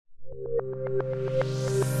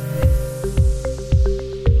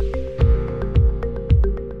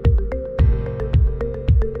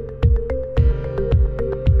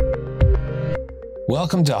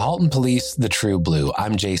Welcome to Halton Police, the True Blue.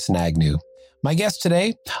 I'm Jason Agnew. My guest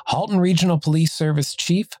today, Halton Regional Police Service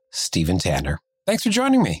Chief, Stephen Tanner. Thanks for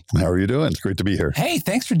joining me. How are you doing? It's great to be here. Hey,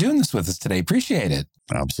 thanks for doing this with us today. Appreciate it.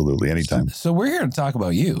 Absolutely. Anytime. So we're here to talk about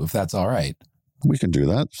you, if that's all right. We can do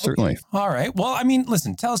that. Certainly. Okay. All right. Well, I mean,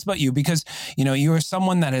 listen, tell us about you because, you are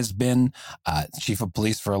someone that has been chief of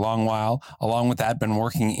police for a long while. Along with that, been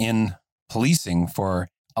working in policing for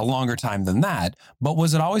a longer time than that. But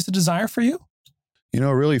was it always a desire for you?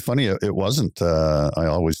 Really funny. It wasn't. I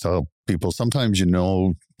always tell people sometimes,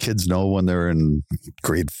 kids know when they're in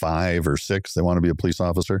grade 5 or 6, they want to be a police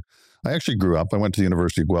officer. I actually grew up. I went to the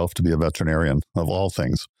University of Guelph to be a veterinarian, of all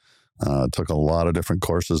things. Took a lot of different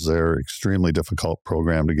courses there, extremely difficult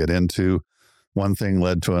program to get into. One thing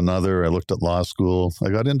led to another. I looked at law school. I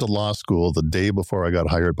got into law school the day before I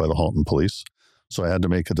got hired by the Halton Police. So I had to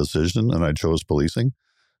make a decision and I chose policing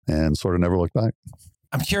and sort of never looked back.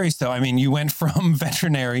 I'm curious, though. I mean, you went from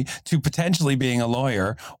veterinary to potentially being a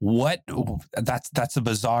lawyer. That's a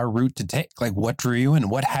bizarre route to take. Like, what drew you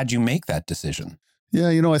and what had you make that decision? Yeah,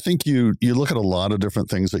 I think you look at a lot of different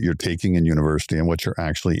things that you're taking in university and what you're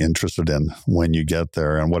actually interested in when you get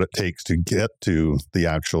there and what it takes to get to the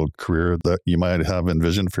actual career that you might have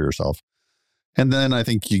envisioned for yourself. And then I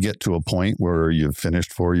think you get to a point where you've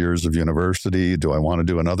finished 4 years of university. Do I want to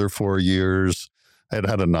do another 4 years? I had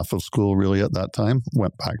had enough of school really at that time,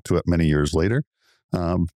 went back to it many years later.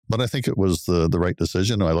 But I think it was the right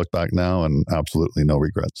decision. I look back now and absolutely no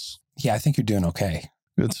regrets. Yeah, I think you're doing okay.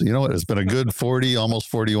 It's been a good 40, almost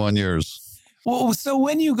 41 years. Well, so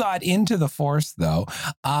when you got into the force, though,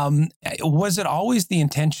 was it always the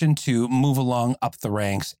intention to move along up the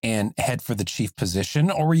ranks and head for the chief position?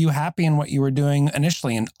 Or were you happy in what you were doing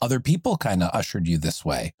initially and other people kind of ushered you this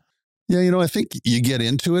way? Yeah, I think you get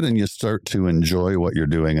into it and you start to enjoy what you're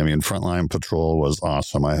doing. I mean, frontline patrol was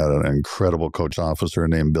awesome. I had an incredible coach officer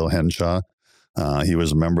named Bill Henshaw. He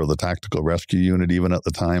was a member of the tactical rescue unit even at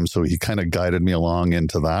the time. So he kind of guided me along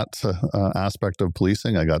into that aspect of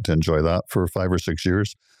policing. I got to enjoy that for 5 or 6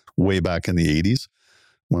 years, way back in the 80s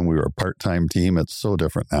when we were a part-time team. It's so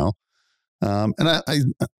different now. And I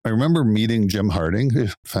remember meeting Jim Harding, a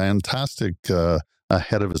fantastic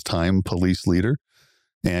ahead of his time police leader.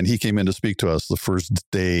 And he came in to speak to us the first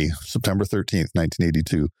day, September 13th,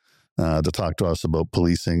 1982, to talk to us about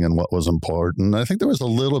policing and what was important. I think there was a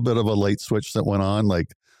little bit of a light switch that went on,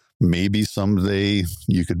 like maybe someday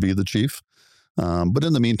you could be the chief. But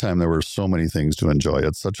in the meantime, there were so many things to enjoy.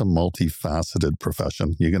 It's such a multifaceted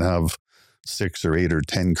profession. You can have 6 or 8 or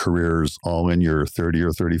 10 careers all in your 30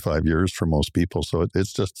 or 35 years for most people. So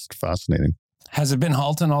it's just fascinating. Has it been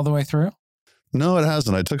Halton all the way through? No, it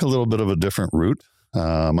hasn't. I took a little bit of a different route.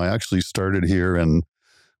 I actually started here in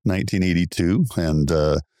 1982 and,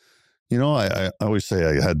 I always say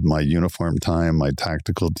I had my uniform time, my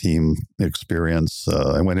tactical team experience.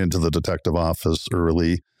 I went into the detective office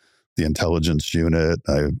early, the intelligence unit.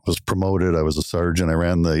 I was promoted. I was a sergeant. I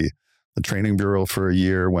ran the training bureau for a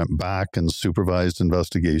year, went back and supervised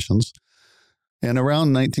investigations. And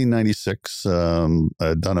around 1996,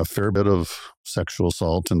 I'd done a fair bit of sexual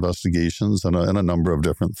assault investigations and a number of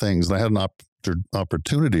different things. And I had an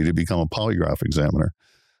opportunity to become a polygraph examiner.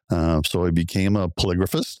 So I became a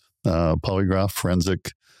polygraphist, polygraph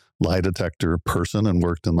forensic lie detector person and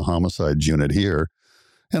worked in the homicide unit here.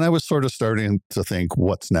 And I was sort of starting to think,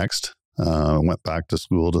 what's next? I went back to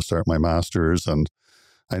school to start my master's and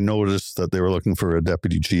I noticed that they were looking for a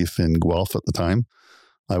deputy chief in Guelph at the time.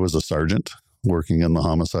 I was a sergeant working in the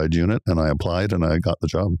homicide unit and I applied and I got the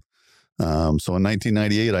job. So in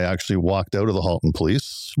 1998, I actually walked out of the Halton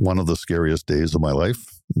Police, one of the scariest days of my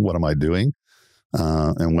life. What am I doing?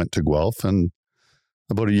 And went to Guelph. And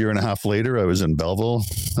about a year and a half later, I was in Belleville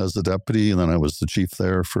as the deputy. And then I was the chief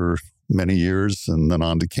there for many years and then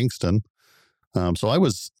on to Kingston. So I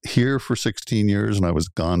was here for 16 years and I was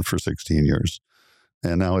gone for 16 years.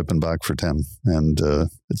 And now I've been back for 10. And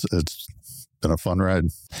it's been a fun ride.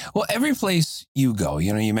 Well, every place you go,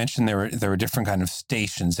 you mentioned there were different kind of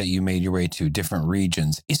stations that you made your way to, different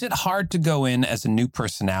regions. Is it hard to go in as a new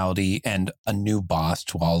personality and a new boss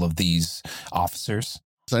to all of these officers?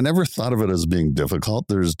 I never thought of it as being difficult.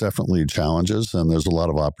 There's definitely challenges and there's a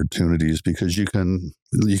lot of opportunities because you can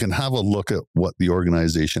have a look at what the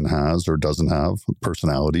organization has or doesn't have,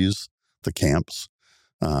 personalities, the camps.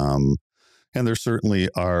 And there certainly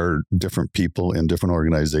are different people in different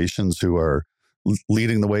organizations who are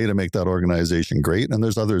leading the way to make that organization great. And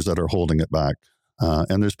there's others that are holding it back.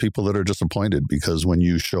 And there's people that are disappointed because when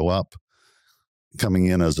you show up coming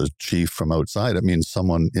in as a chief from outside, it means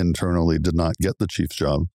someone internally did not get the chief's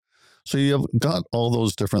job. So you've got all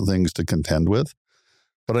those different things to contend with.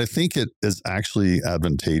 But I think it is actually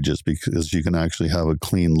advantageous because you can actually have a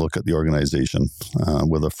clean look at the organization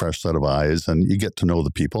with a fresh set of eyes, and you get to know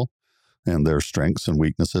the people and their strengths and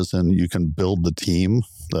weaknesses, and you can build the team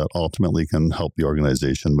that ultimately can help the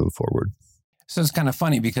organization move forward. So it's kind of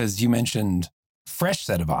funny because you mentioned fresh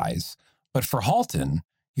set of eyes, but for Halton,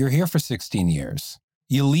 you're here for 16 years.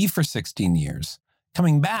 You leave for 16 years.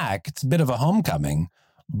 Coming back, it's a bit of a homecoming,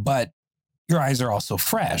 but your eyes are also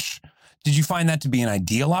fresh. Did you find that to be an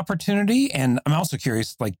ideal opportunity? And I'm also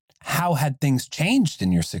curious, like, how had things changed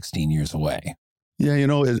in your 16 years away? Yeah,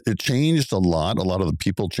 it changed a lot. A lot of the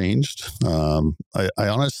people changed. I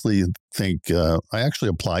honestly think I actually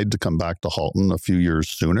applied to come back to Halton a few years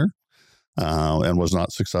sooner and was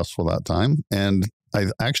not successful that time. And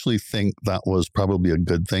I actually think that was probably a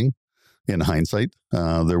good thing in hindsight.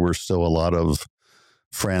 There were still a lot of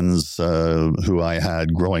friends who I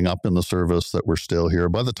had growing up in the service that were still here.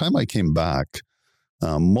 By the time I came back,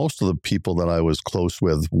 most of the people that I was close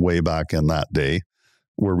with way back in that day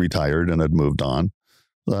were retired and had moved on.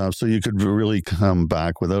 So you could really come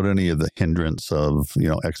back without any of the hindrance of,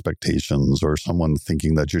 expectations or someone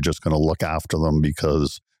thinking that you're just going to look after them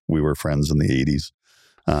because we were friends in the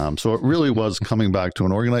 80s. So it really was coming back to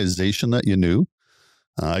an organization that you knew.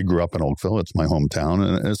 I grew up in Oakville. It's my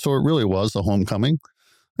hometown. And so it really was a homecoming.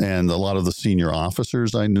 And a lot of the senior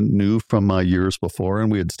officers I knew from my years before, and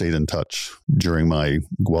we had stayed in touch during my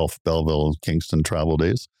Guelph, Belleville, Kingston travel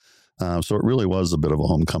days. So it really was a bit of a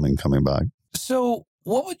homecoming coming back. So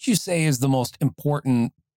what would you say is the most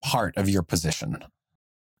important part of your position?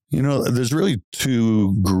 There's really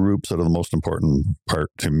two groups that are the most important part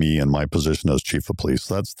to me in my position as chief of police.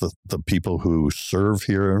 That's the people who serve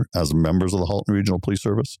here as members of the Halton Regional Police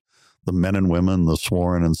Service, the men and women, the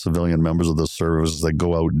sworn and civilian members of the service that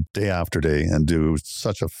go out day after day and do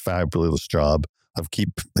such a fabulous job of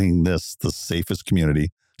keeping this the safest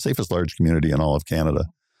large community in all of Canada.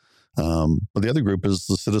 But the other group is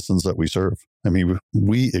the citizens that we serve. I mean,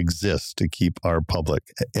 we exist to keep our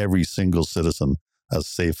public, every single citizen, as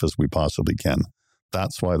safe as we possibly can.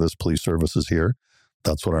 That's why this police service is here.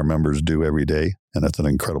 That's what our members do every day. And it's an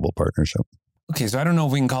incredible partnership. Okay, so I don't know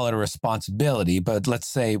if we can call it a responsibility, but let's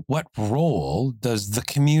say, what role does the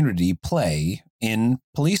community play in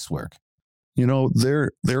police work?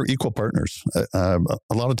 They're equal partners. A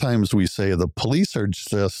lot of times we say the police are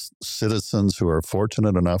just citizens who are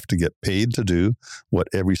fortunate enough to get paid to do what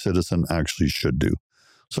every citizen actually should do.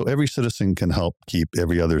 So every citizen can help keep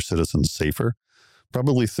every other citizen safer.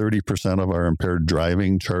 Probably 30% of our impaired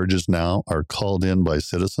driving charges now are called in by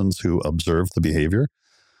citizens who observe the behavior.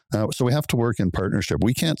 So we have to work in partnership.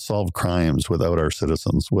 We can't solve crimes without our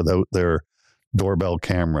citizens, without their doorbell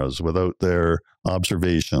cameras, without their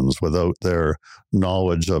observations, without their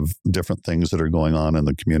knowledge of different things that are going on in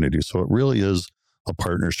the community. So it really is a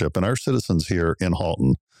partnership. And our citizens here in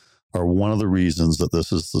Halton are one of the reasons that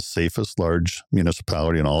this is the safest large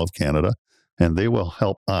municipality in all of Canada, and they will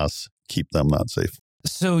help us keep them that safe.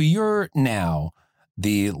 So you're now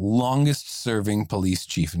the longest serving police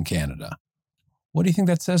chief in Canada. What do you think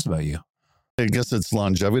that says about you? I guess it's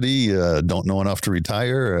longevity. Don't know enough to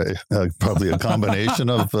retire. Probably a combination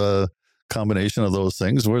of those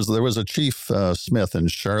things. There was a Chief Smith in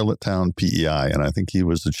Charlottetown, PEI, and I think he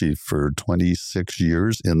was the chief for 26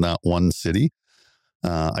 years in that one city.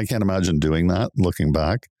 I can't imagine doing that looking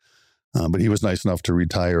back. But he was nice enough to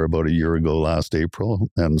retire about a year ago last April.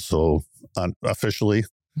 And so officially,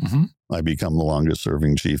 I become the longest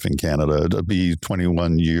serving chief in Canada. It'll be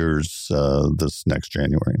 21 years this next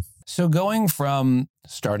January. So going from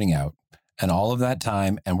starting out and all of that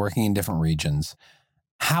time and working in different regions,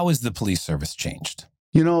 how has the police service changed?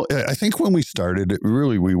 I think when we started,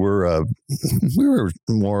 we were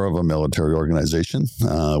more of a military organization.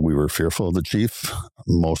 We were fearful of the chief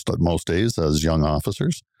most days as young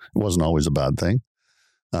officers. It wasn't always a bad thing.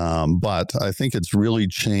 But I think it's really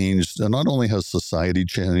changed. And not only has society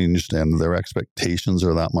changed and their expectations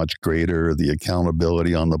are that much greater, the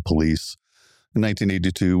accountability on the police. In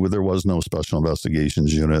 1982, there was no Special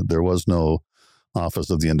Investigations Unit. There was no Office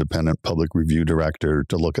of the Independent Public Review Director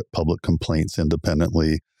to look at public complaints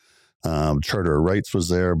independently. Charter of Rights was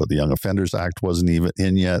there, but the Young Offenders Act wasn't even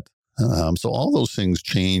in yet. So all those things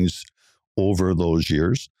changed over those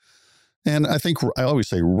years. And I think I always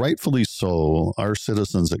say, rightfully so, our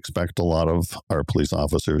citizens expect a lot of our police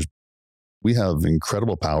officers. We have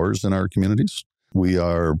incredible powers in our communities. We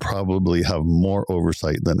probably have more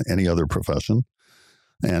oversight than any other profession,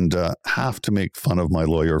 and have to make fun of my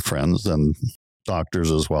lawyer friends and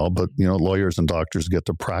doctors as well. But, lawyers and doctors get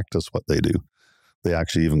to practice what they do. They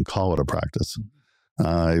actually even call it a practice.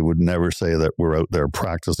 I would never say that we're out there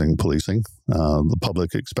practicing policing. The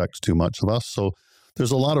public expects too much of us. So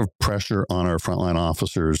there's a lot of pressure on our frontline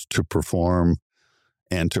officers to perform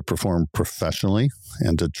and to perform professionally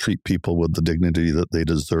and to treat people with the dignity that they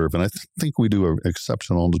deserve. And I think we do an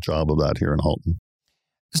exceptional job of that here in Halton.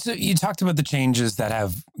 So you talked about the changes that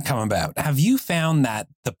have come about. Have you found that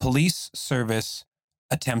the police service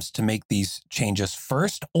attempts to make these changes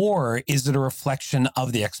first, or is it a reflection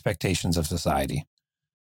of the expectations of society?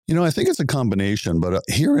 I think it's a combination, but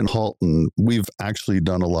here in Halton, we've actually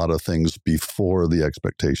done a lot of things before the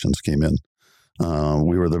expectations came in.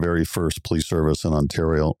 We were the very first police service in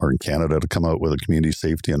Ontario or in Canada to come out with a community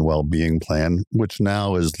safety and well-being plan, which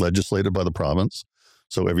now is legislated by the province.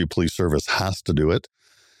 So every police service has to do it.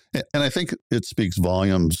 And I think it speaks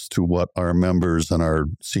volumes to what our members and our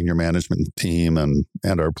senior management team and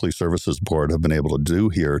our police services board have been able to do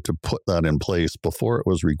here to put that in place before it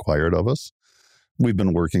was required of us. We've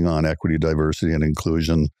been working on equity, diversity, and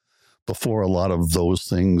inclusion before a lot of those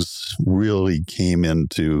things really came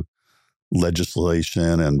into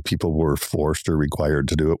legislation and people were forced or required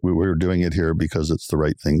to do it. We were doing it here because it's the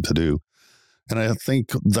right thing to do. And I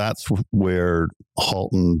think that's where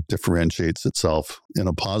Halton differentiates itself in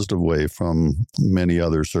a positive way from many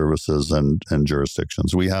other services and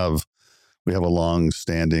jurisdictions. We have a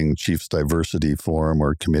long-standing Chiefs Diversity Forum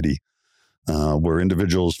or committee where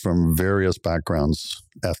individuals from various backgrounds,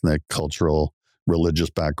 ethnic, cultural, religious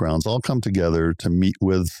backgrounds, all come together to meet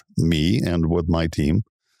with me and with my team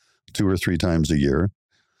 2 or 3 times a year.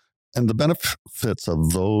 And the benefits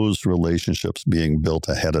of those relationships being built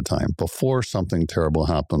ahead of time before something terrible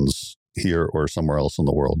happens here or somewhere else in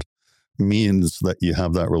the world means that you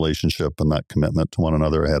have that relationship and that commitment to one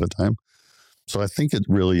another ahead of time. So I think it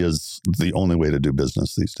really is the only way to do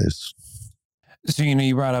business these days. So,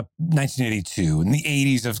 you brought up 1982 and the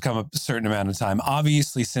 80s have come up a certain amount of time.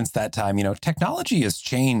 Obviously, since that time, technology has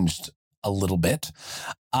changed a little bit.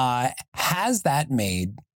 Has that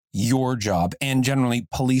made your job and generally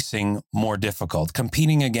policing more difficult,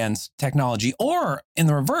 competing against technology? Or in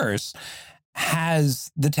the reverse,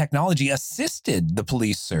 has the technology assisted the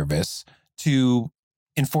police service to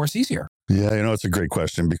enforce easier? Yeah, it's a great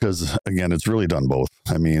question because, again, it's really done both.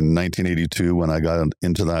 I mean, 1982, when I got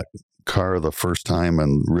into that car the first time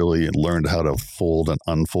and really learned how to fold and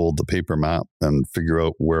unfold the paper map and figure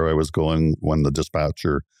out where I was going when the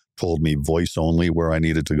dispatcher told me voice only where I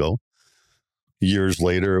needed to go. Years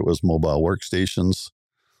later, it was mobile workstations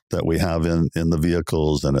that we have in the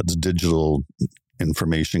vehicles, and it's digital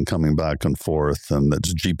information coming back and forth, and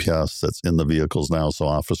it's GPS that's in the vehicles now, so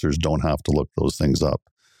officers don't have to look those things up.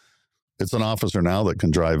 It's an officer now that can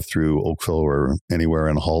drive through Oakville or anywhere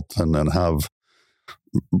in Halton and have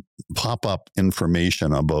pop-up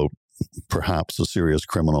information about perhaps a serious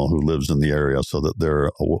criminal who lives in the area so that they're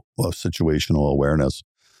a situational awareness.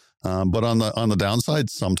 But on the downside,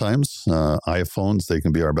 sometimes iPhones, they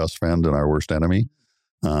can be our best friend and our worst enemy.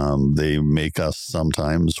 They make us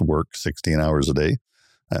sometimes work 16 hours a day,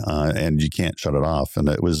 and you can't shut it off. And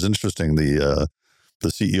it was interesting. The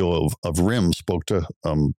CEO of RIM spoke to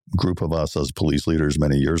a group of us as police leaders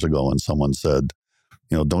many years ago, and someone said,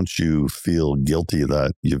 don't you feel guilty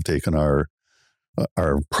that you've taken our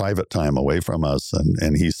private time away from us?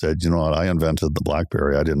 And he said, I invented the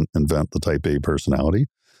BlackBerry. I didn't invent the Type A personality.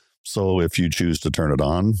 So if you choose to turn it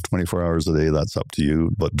on 24 hours a day, that's up to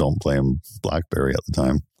you, but don't blame BlackBerry at the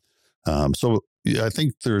time. So I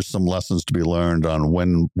think there's some lessons to be learned on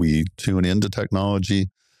when we tune into technology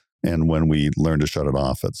and when we learn to shut it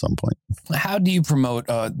off at some point. How do you promote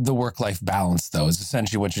the work-life balance, though, is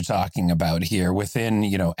essentially what you're talking about here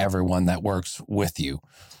within, everyone that works with you?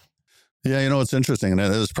 Yeah, it's interesting. And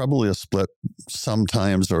it's probably a split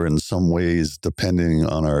sometimes or in some ways, depending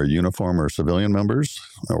on our uniform or civilian members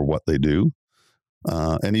or what they do.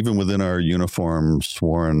 And even within our uniform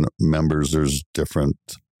sworn members, there's different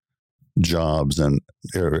jobs and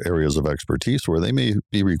areas of expertise where they may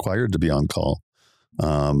be required to be on call.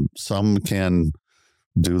 Some can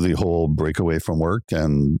do the whole breakaway from work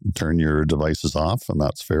and turn your devices off, and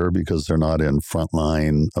that's fair because they're not in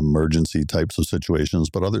frontline emergency types of situations,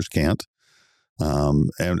 but others can't.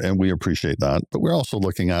 And we appreciate that. But we're also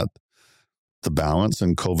looking at the balance,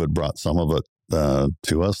 and COVID brought some of it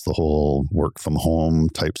to us, the whole work from home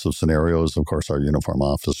types of scenarios. Of course, our uniform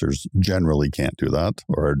officers generally can't do that,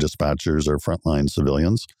 or our dispatchers or frontline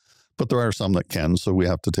civilians. But there are some that can, so we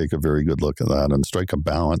have to take a very good look at that and strike a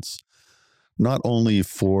balance, not only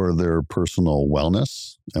for their personal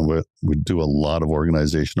wellness, and we do a lot of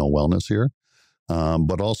organizational wellness here,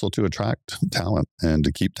 but also to attract talent and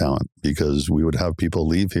to keep talent, because we would have people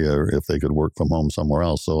leave here if they could work from home somewhere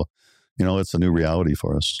else. So it's a new reality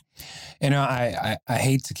for us. I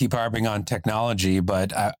hate to keep harping on technology,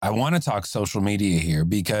 but I want to talk social media here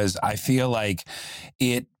because I feel like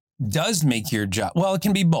it does make your job. Well, it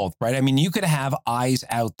can be both, right? I mean, you could have eyes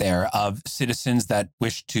out there of citizens that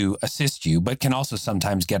wish to assist you, but can also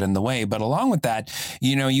sometimes get in the way. But along with that,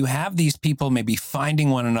 you have these people maybe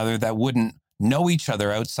finding one another that wouldn't know each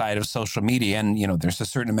other outside of social media. And, there's a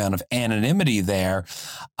certain amount of anonymity there.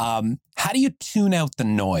 How do you tune out the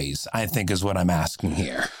noise, I think is what I'm asking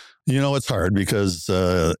here. It's hard because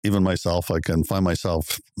even myself, I can find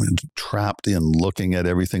myself trapped in looking at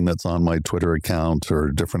everything that's on my Twitter account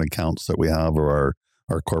or different accounts that we have or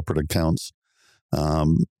our corporate accounts.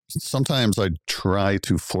 Sometimes I try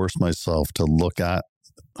to force myself to look at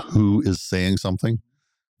who is saying something.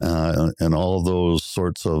 And all of those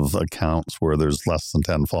sorts of accounts where there's less than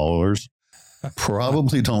 10 followers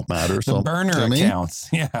probably don't matter. The burner accounts.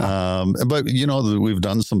 Yeah. But, we've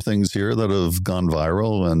done some things here that have gone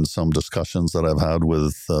viral and some discussions that I've had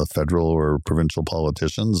with federal or provincial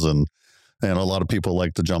politicians. And a lot of people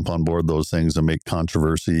like to jump on board those things and make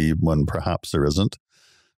controversy when perhaps there isn't.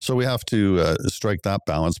 So we have to strike that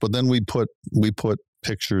balance. But then we put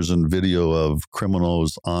pictures and video of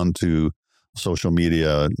criminals onto social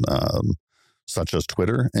media, such as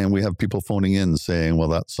Twitter, and we have people phoning in saying, well,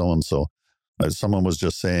 that's so-and-so. Someone was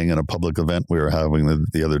just saying in a public event we were having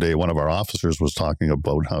the other day, one of our officers was talking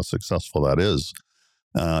about how successful that is,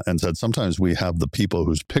 and said sometimes we have the people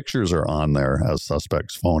whose pictures are on there as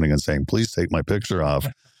suspects phoning and saying, please take my picture off.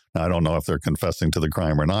 Now, I don't know if they're confessing to the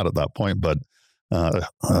crime or not at that point, but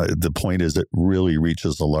the point is it really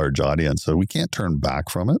reaches a large audience, so we can't turn back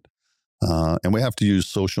from it. And we have to use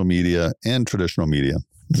social media and traditional media,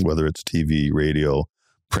 whether it's TV, radio,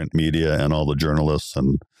 print media, and all the journalists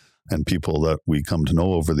and people that we come to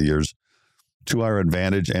know over the years to our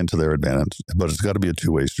advantage and to their advantage. But it's got to be a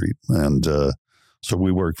two-way street. And so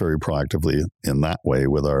we work very proactively in that way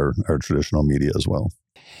with our traditional media as well.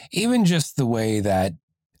 Even just the way that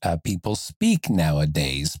people speak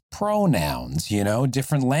nowadays, pronouns,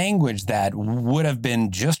 different language that would have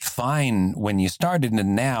been just fine when you started,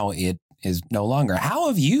 and now it is no longer. How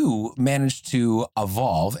have you managed to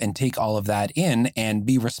evolve and take all of that in and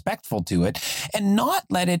be respectful to it and not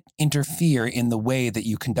let it interfere in the way that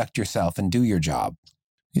you conduct yourself and do your job?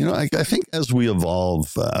 I think as we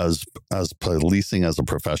evolve as policing as a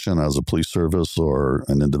profession, as a police service or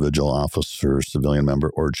an individual officer, civilian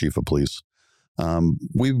member, or chief of police,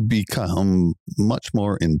 we've become much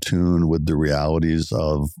more in tune with the realities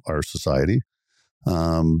of our society.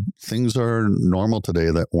 Things are normal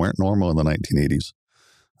today that weren't normal in the 1980s.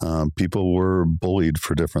 People were bullied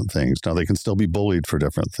for different things. Now they can still be bullied for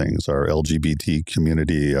different things. Our LGBT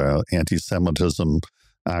community, anti-Semitism,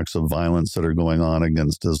 acts of violence that are going on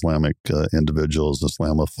against Islamic individuals,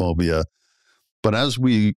 Islamophobia. But as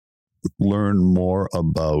we learn more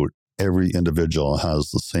about every individual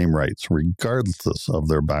has the same rights, regardless of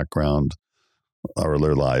their background or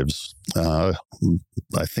their lives, I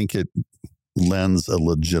think it lends a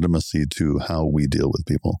legitimacy to how we deal with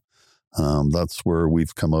people. That's where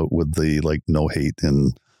we've come out with the no hate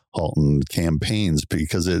in Halton campaigns,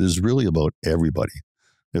 because it is really about everybody.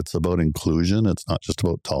 It's about inclusion. It's not just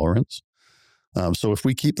about tolerance. So if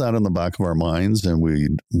we keep that in the back of our minds and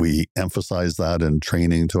we emphasize that in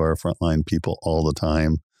training to our frontline people all the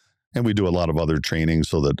time, and we do a lot of other training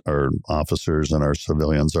so that our officers and our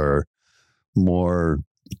civilians are more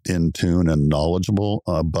in tune and knowledgeable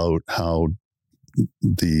about how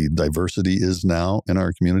the diversity is now in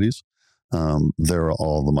our communities, they're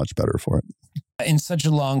all the much better for it. In such a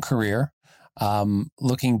long career,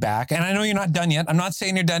 looking back, and I know you're not done yet. I'm not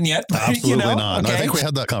saying you're done yet. Absolutely not. Okay. I think we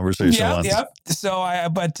had that conversation once. Yep. So,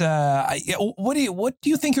 what do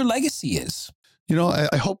you think your legacy is?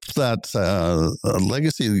 I hope that a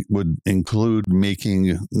legacy would include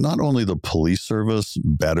making not only the police service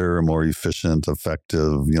better, more efficient,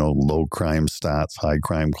 effective, low crime stats, high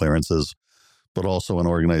crime clearances, but also an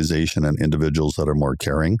organization and individuals that are more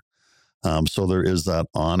caring. So there is that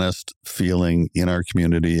honest feeling in our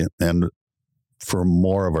community and for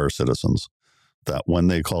more of our citizens that when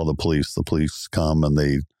they call the police come and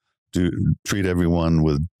they do treat everyone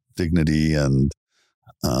with dignity and,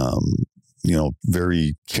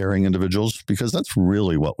 very caring individuals, because that's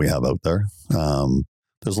really what we have out there.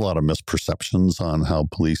 There's a lot of misperceptions on how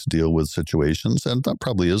police deal with situations, and that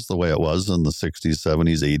probably is the way it was in the 60s,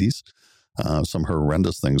 70s, 80s. Some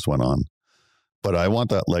horrendous things went on. But I want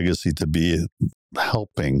that legacy to be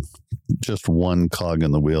helping, just one cog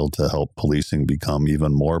in the wheel to help policing become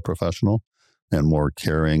even more professional and more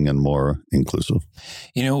caring and more inclusive.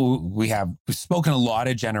 We've spoken a lot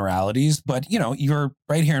of generalities, but you're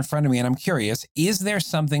right here in front of me, and I'm curious, is there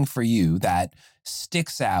something for you that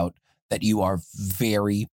sticks out that you are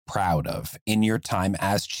very proud of in your time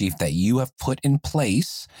as chief that you have put in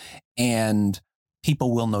place and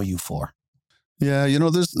people will know you for? Yeah,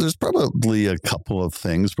 there's probably a couple of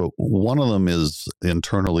things, but one of them is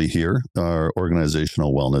internally here, our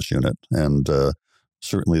organizational wellness unit. And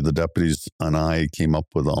certainly the deputies and I came up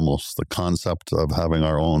with almost the concept of having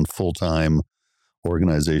our own full-time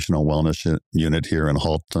organizational wellness unit here in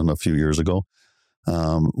Halton a few years ago.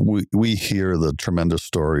 We hear the tremendous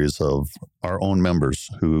stories of our own members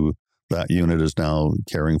who that unit is now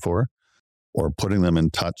caring for or putting them in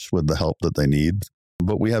touch with the help that they need.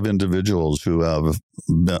 But we have individuals who have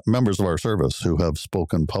members of our service who have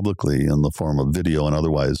spoken publicly in the form of video and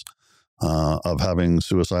otherwise of having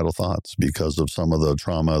suicidal thoughts because of some of the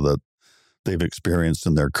trauma that they've experienced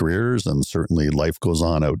in their careers. And certainly life goes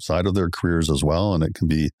on outside of their careers as well. And it can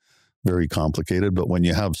be very complicated. But when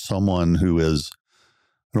you have someone who is,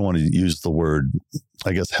 I don't want to use the word,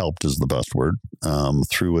 I guess helped is the best word,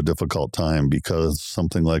 through a difficult time because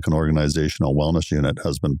something like an organizational wellness unit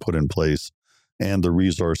has been put in place and the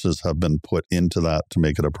resources have been put into that to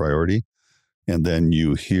make it a priority. And then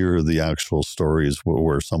you hear the actual stories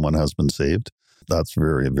where someone has been saved. That's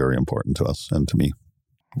very, very important to us and to me.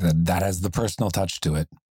 That has the personal touch to it.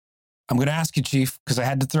 I'm going to ask you, Chief, because I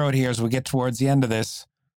had to throw it here as we get towards the end of this.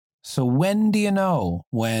 So when do you know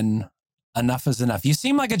when enough is enough? You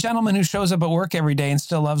seem like a gentleman who shows up at work every day and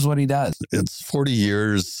still loves what he does. It's 40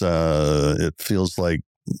 years. It feels like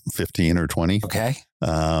 15 or 20. Okay.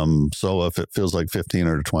 So if it feels like 15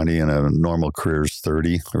 or 20 and a normal career is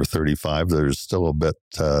 30 or 35, there's still a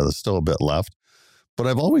bit left. But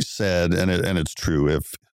I've always said, and it's true,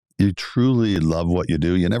 if you truly love what you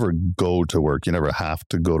do, you never go to work. You never have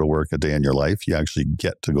to go to work a day in your life. You actually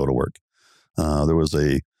get to go to work. There was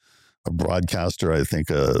a broadcaster, I think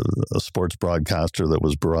a sports broadcaster that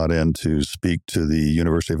was brought in to speak to the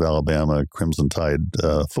University of Alabama Crimson Tide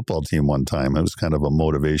football team one time. It was kind of a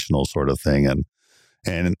motivational sort of thing.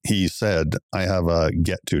 And he said, I have a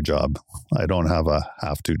get-to job. I don't have a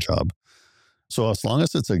have-to job. So as long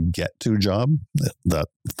as it's a get-to job, that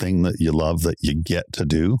thing that you love that you get to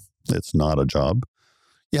do, it's not a job.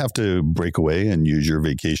 You have to break away and use your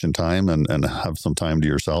vacation time and have some time to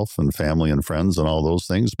yourself and family and friends and all those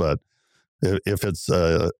things. But if it's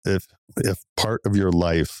if part of your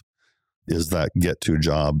life is that get-to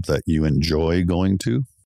job that you enjoy going to,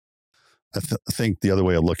 I think the other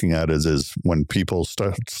way of looking at it is when people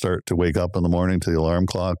start to wake up in the morning to the alarm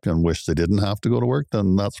clock and wish they didn't have to go to work,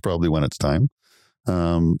 then that's probably when it's time.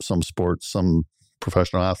 Some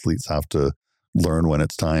professional athletes have to learn when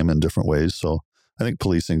it's time in different ways. So I think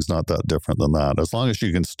policing's not that different than that. As long as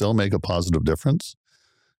you can still make a positive difference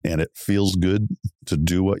and it feels good to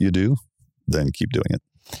do what you do, then keep doing it.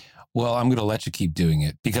 Well, I'm going to let you keep doing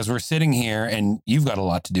it because we're sitting here and you've got a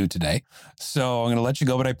lot to do today. So I'm going to let you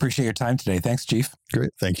go, but I appreciate your time today. Thanks, Chief.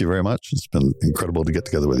 Great. Thank you very much. It's been incredible to get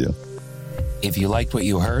together with you. If you liked what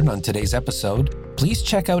you heard on today's episode, please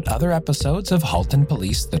check out other episodes of Halton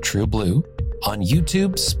Police, The True Blue on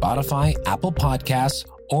YouTube, Spotify, Apple Podcasts,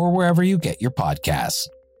 or wherever you get your podcasts.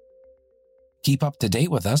 Keep up to date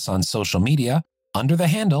with us on social media under the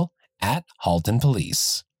handle @Halton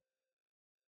Police.